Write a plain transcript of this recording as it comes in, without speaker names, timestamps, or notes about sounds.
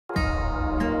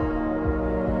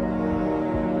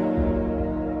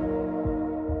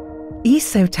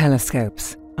ESO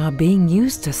telescopes are being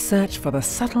used to search for the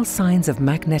subtle signs of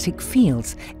magnetic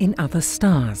fields in other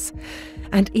stars,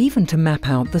 and even to map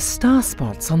out the star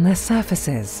spots on their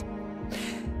surfaces.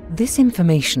 This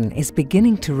information is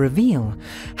beginning to reveal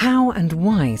how and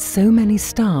why so many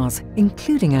stars,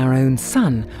 including our own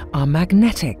Sun, are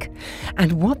magnetic,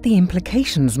 and what the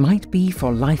implications might be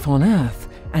for life on Earth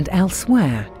and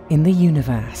elsewhere in the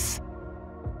universe.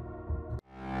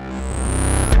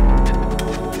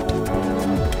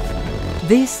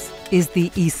 This is the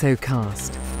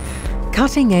ESOcast,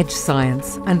 cutting-edge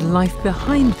science and life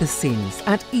behind the scenes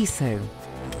at ESO,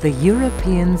 the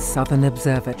European Southern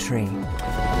Observatory.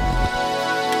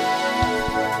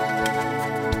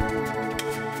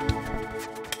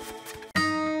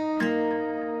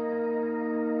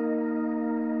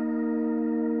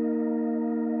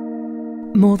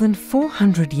 More than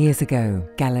 400 years ago,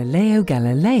 Galileo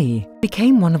Galilei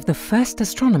became one of the first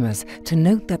astronomers to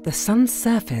note that the Sun's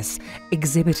surface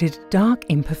exhibited dark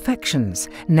imperfections,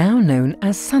 now known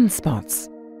as sunspots.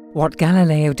 What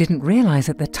Galileo didn't realize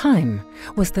at the time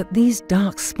was that these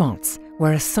dark spots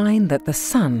were a sign that the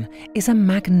Sun is a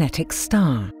magnetic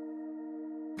star.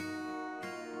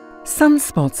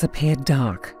 Sunspots appear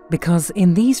dark because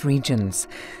in these regions,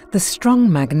 the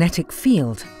strong magnetic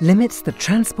field limits the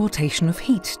transportation of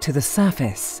heat to the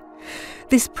surface.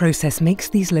 This process makes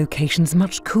these locations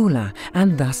much cooler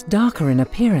and thus darker in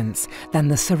appearance than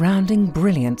the surrounding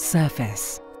brilliant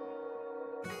surface.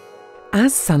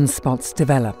 As sunspots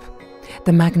develop,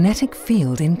 the magnetic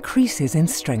field increases in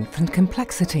strength and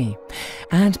complexity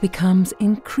and becomes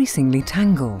increasingly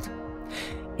tangled.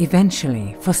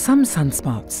 Eventually, for some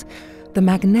sunspots, the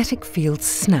magnetic field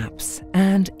snaps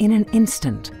and, in an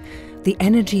instant, the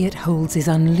energy it holds is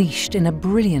unleashed in a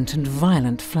brilliant and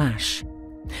violent flash.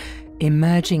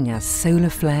 Emerging as solar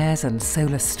flares and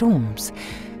solar storms,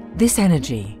 this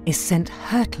energy is sent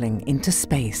hurtling into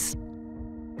space.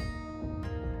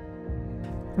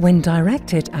 When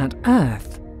directed at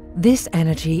Earth, this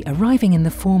energy, arriving in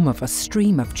the form of a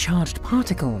stream of charged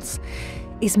particles,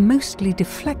 is mostly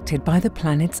deflected by the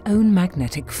planet's own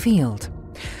magnetic field.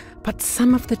 But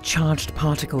some of the charged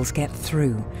particles get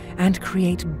through and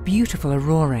create beautiful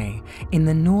aurorae in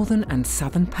the northern and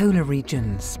southern polar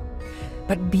regions.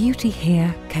 But beauty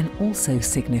here can also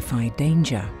signify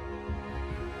danger.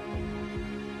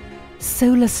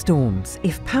 Solar storms,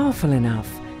 if powerful enough,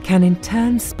 can in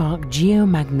turn spark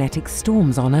geomagnetic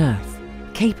storms on Earth,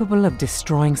 capable of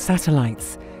destroying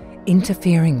satellites,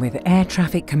 interfering with air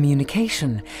traffic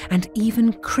communication, and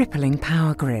even crippling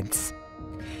power grids.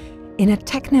 In a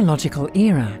technological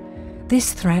era,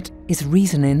 this threat is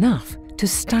reason enough to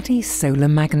study solar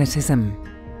magnetism.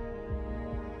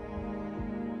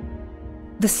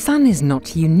 The Sun is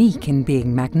not unique in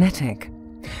being magnetic.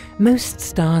 Most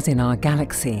stars in our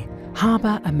galaxy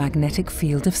harbour a magnetic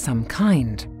field of some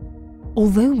kind.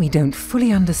 Although we don't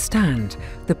fully understand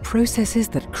the processes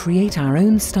that create our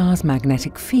own star's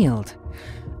magnetic field,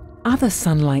 other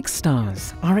Sun-like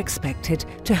stars are expected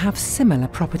to have similar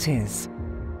properties.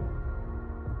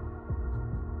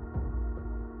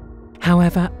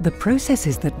 However, the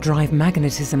processes that drive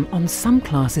magnetism on some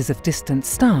classes of distant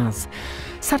stars,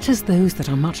 such as those that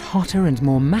are much hotter and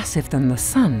more massive than the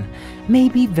Sun, may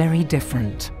be very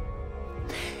different.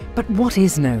 But what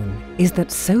is known is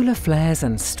that solar flares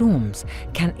and storms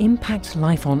can impact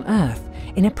life on Earth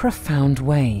in a profound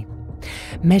way.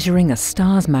 Measuring a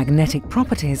star's magnetic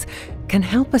properties can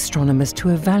help astronomers to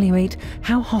evaluate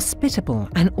how hospitable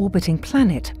an orbiting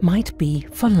planet might be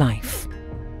for life.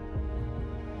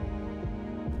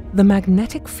 The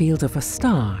magnetic field of a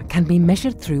star can be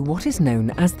measured through what is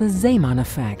known as the Zeeman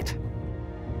effect.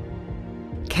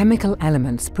 Chemical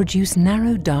elements produce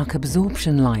narrow dark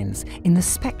absorption lines in the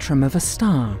spectrum of a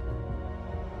star.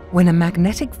 When a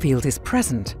magnetic field is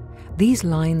present, these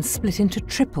lines split into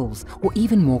triples or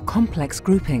even more complex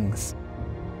groupings.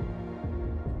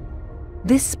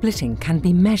 This splitting can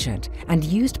be measured and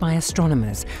used by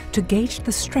astronomers to gauge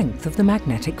the strength of the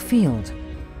magnetic field.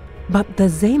 But the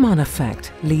Zeeman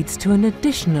effect leads to an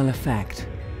additional effect.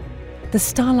 The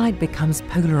starlight becomes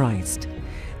polarized.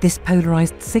 This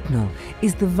polarized signal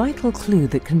is the vital clue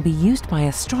that can be used by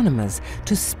astronomers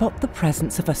to spot the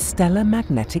presence of a stellar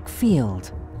magnetic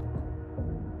field.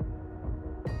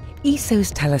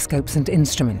 ESO's telescopes and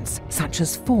instruments, such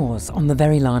as FORS on the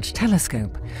Very Large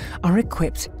Telescope, are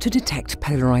equipped to detect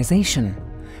polarization.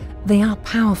 They are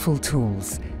powerful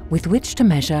tools with which to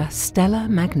measure stellar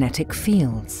magnetic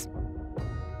fields.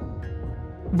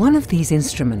 One of these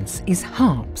instruments is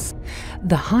HARPS,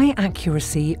 the High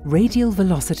Accuracy Radial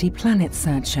Velocity Planet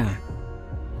Searcher.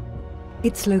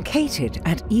 It's located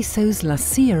at ESO's La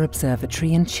Silla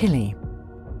Observatory in Chile.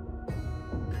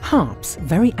 HARPS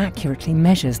very accurately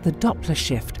measures the Doppler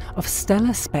shift of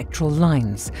stellar spectral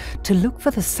lines to look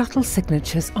for the subtle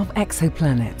signatures of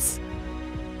exoplanets.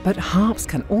 But HARPS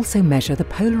can also measure the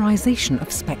polarization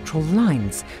of spectral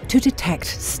lines to detect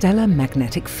stellar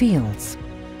magnetic fields.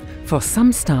 For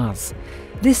some stars,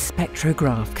 this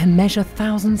spectrograph can measure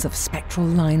thousands of spectral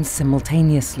lines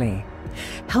simultaneously,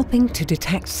 helping to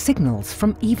detect signals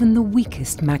from even the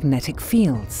weakest magnetic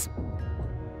fields.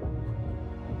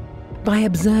 By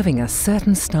observing a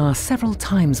certain star several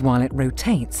times while it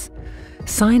rotates,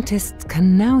 scientists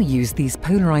can now use these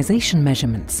polarization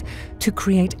measurements to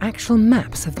create actual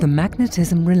maps of the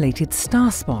magnetism-related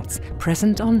star spots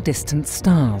present on distant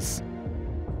stars.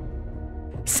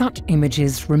 Such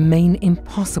images remain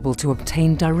impossible to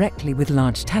obtain directly with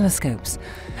large telescopes,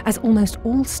 as almost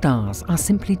all stars are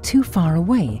simply too far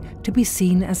away to be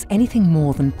seen as anything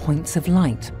more than points of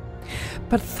light.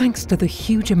 But thanks to the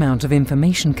huge amount of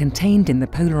information contained in the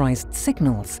polarized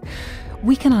signals,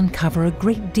 we can uncover a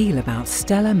great deal about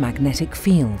stellar magnetic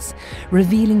fields,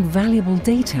 revealing valuable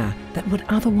data that would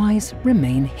otherwise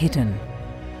remain hidden.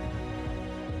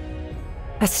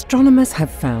 Astronomers have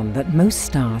found that most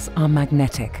stars are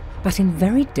magnetic, but in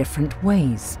very different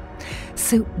ways.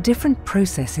 So different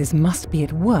processes must be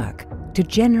at work to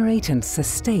generate and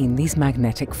sustain these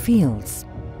magnetic fields.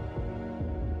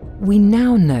 We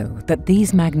now know that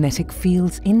these magnetic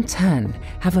fields in turn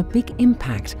have a big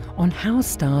impact on how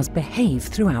stars behave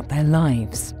throughout their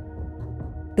lives.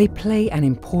 They play an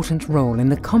important role in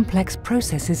the complex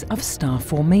processes of star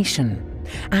formation,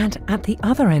 and at the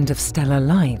other end of stellar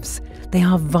lives, they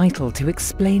are vital to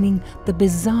explaining the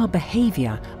bizarre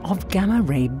behavior of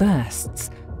gamma-ray bursts,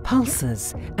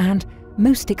 pulsars, and,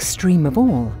 most extreme of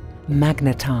all,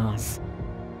 magnetars.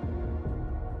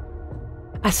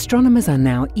 Astronomers are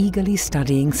now eagerly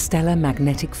studying stellar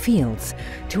magnetic fields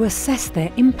to assess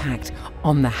their impact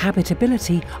on the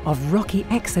habitability of rocky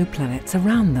exoplanets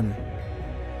around them.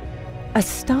 A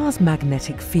star's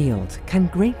magnetic field can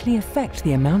greatly affect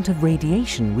the amount of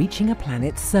radiation reaching a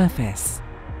planet's surface.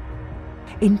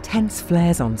 Intense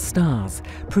flares on stars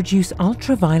produce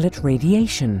ultraviolet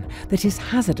radiation that is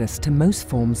hazardous to most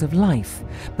forms of life,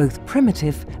 both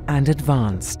primitive and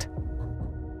advanced.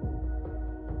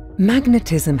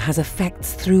 Magnetism has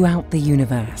effects throughout the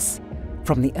universe,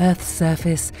 from the Earth's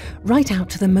surface right out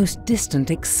to the most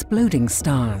distant exploding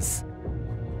stars.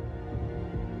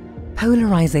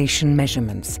 Polarization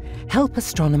measurements help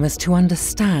astronomers to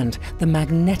understand the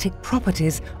magnetic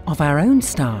properties of our own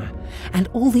star and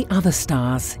all the other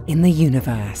stars in the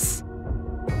universe.